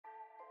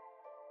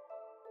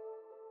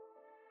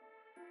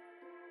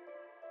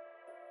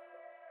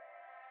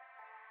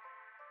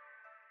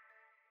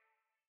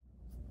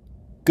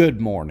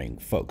Good morning,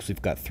 folks.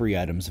 We've got 3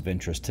 items of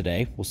interest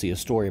today. We'll see a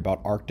story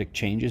about Arctic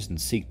changes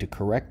and seek to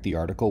correct the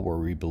article where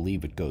we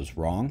believe it goes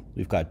wrong.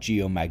 We've got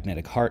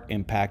geomagnetic heart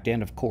impact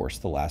and, of course,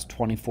 the last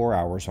 24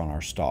 hours on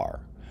our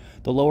star.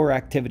 The lower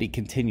activity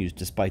continues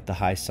despite the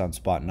high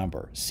sunspot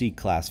number.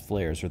 C-class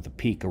flares are the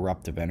peak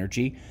eruptive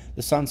energy.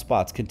 The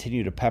sunspots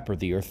continue to pepper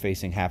the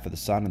Earth-facing half of the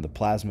sun, and the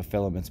plasma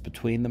filaments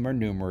between them are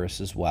numerous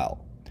as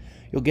well.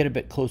 You'll get a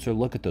bit closer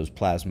look at those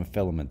plasma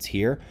filaments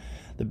here.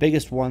 The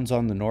biggest ones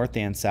on the north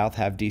and south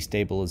have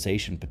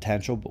destabilization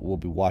potential, but we'll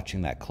be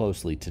watching that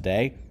closely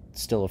today.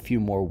 Still a few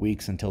more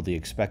weeks until the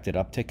expected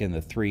uptick in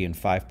the 3 and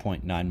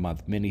 5.9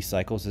 month mini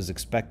cycles is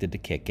expected to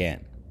kick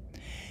in.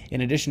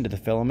 In addition to the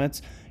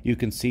filaments, you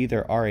can see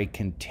there are a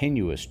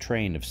continuous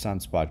train of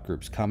sunspot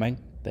groups coming.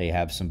 They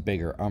have some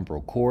bigger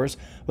umbral cores,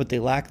 but they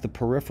lack the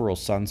peripheral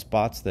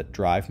sunspots that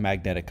drive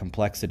magnetic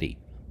complexity.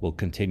 We'll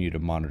continue to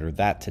monitor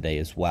that today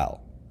as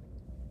well.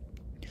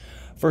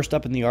 First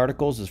up in the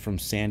articles is from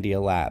Sandia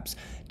Labs,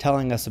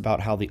 telling us about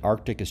how the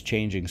Arctic is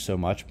changing so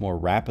much more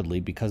rapidly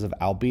because of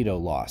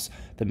albedo loss,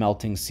 the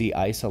melting sea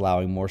ice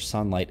allowing more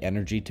sunlight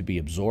energy to be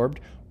absorbed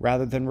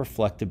rather than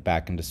reflected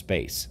back into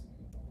space.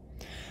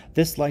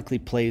 This likely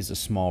plays a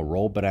small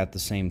role, but at the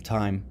same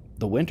time,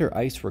 the winter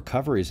ice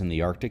recoveries in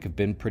the Arctic have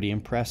been pretty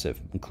impressive,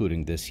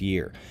 including this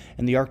year,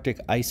 and the Arctic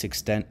ice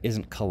extent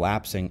isn't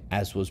collapsing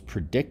as was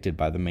predicted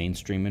by the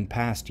mainstream in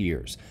past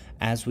years.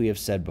 As we have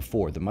said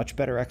before, the much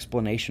better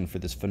explanation for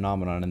this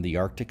phenomenon in the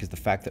Arctic is the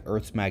fact that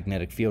Earth's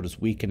magnetic field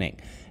is weakening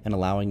and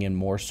allowing in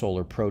more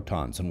solar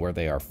protons, and where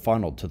they are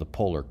funneled to the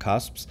polar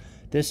cusps,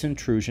 this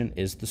intrusion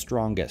is the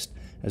strongest.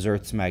 As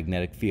Earth's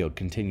magnetic field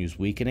continues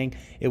weakening,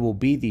 it will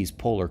be these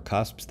polar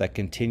cusps that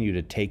continue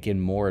to take in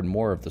more and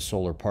more of the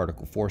solar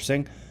particle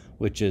forcing,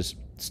 which is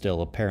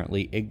still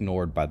apparently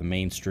ignored by the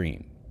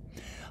mainstream.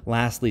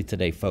 Lastly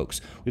today,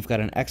 folks, we've got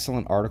an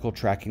excellent article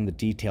tracking the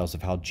details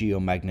of how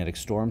geomagnetic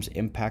storms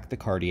impact the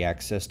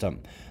cardiac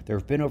system. There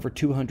have been over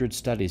 200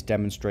 studies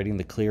demonstrating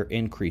the clear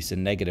increase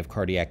in negative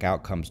cardiac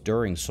outcomes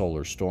during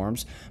solar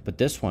storms, but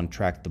this one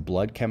tracked the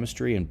blood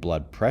chemistry and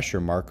blood pressure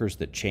markers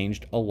that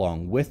changed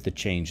along with the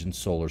change in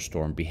solar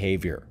storm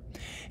behavior.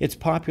 It's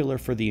popular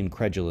for the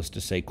incredulous to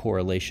say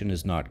correlation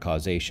is not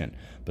causation,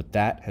 but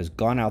that has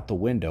gone out the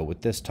window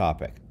with this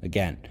topic.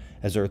 Again,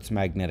 as Earth's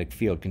magnetic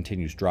field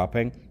continues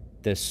dropping,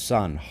 this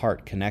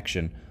sun-heart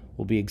connection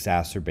will be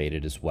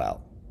exacerbated as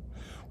well.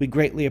 We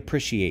greatly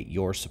appreciate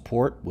your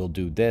support. We'll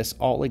do this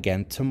all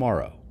again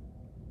tomorrow,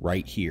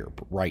 right here,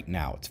 but right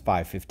now it's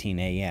 5:15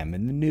 a.m.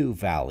 in the new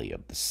Valley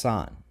of the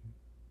Sun.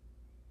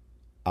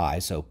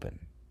 Eyes open,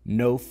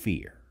 no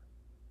fear.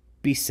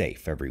 Be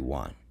safe,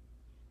 everyone.